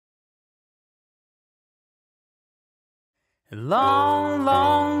A long,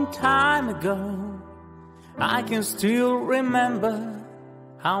 long time ago, I can still remember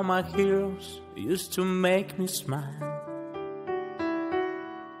how my heroes used to make me smile.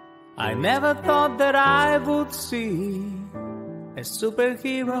 I never thought that I would see a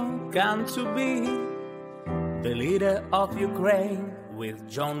superhero come to be the leader of Ukraine with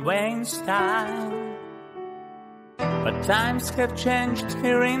John Wayne style. But times have changed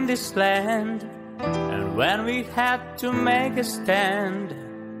here in this land, and when we had to make a stand,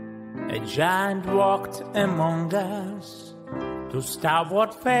 a giant walked among us to stop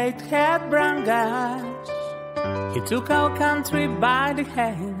what fate had brought us. He took our country by the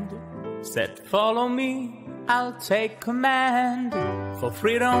hand, said, "Follow me, I'll take command. For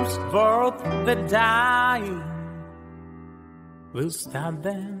freedom's worth the dying, we'll stop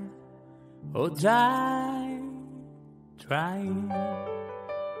them or die trying."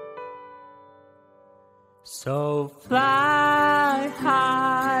 So fly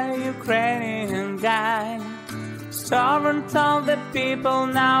high, Ukrainian guy. Sovereign told the people,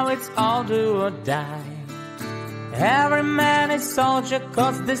 now it's all do or die. Every man is soldier,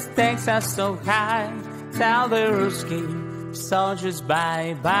 cause the stakes are so high. Tell the Ruski soldiers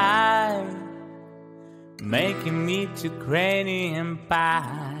bye-bye, making meat Ukrainian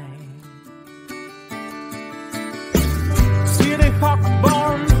pie. See the hawk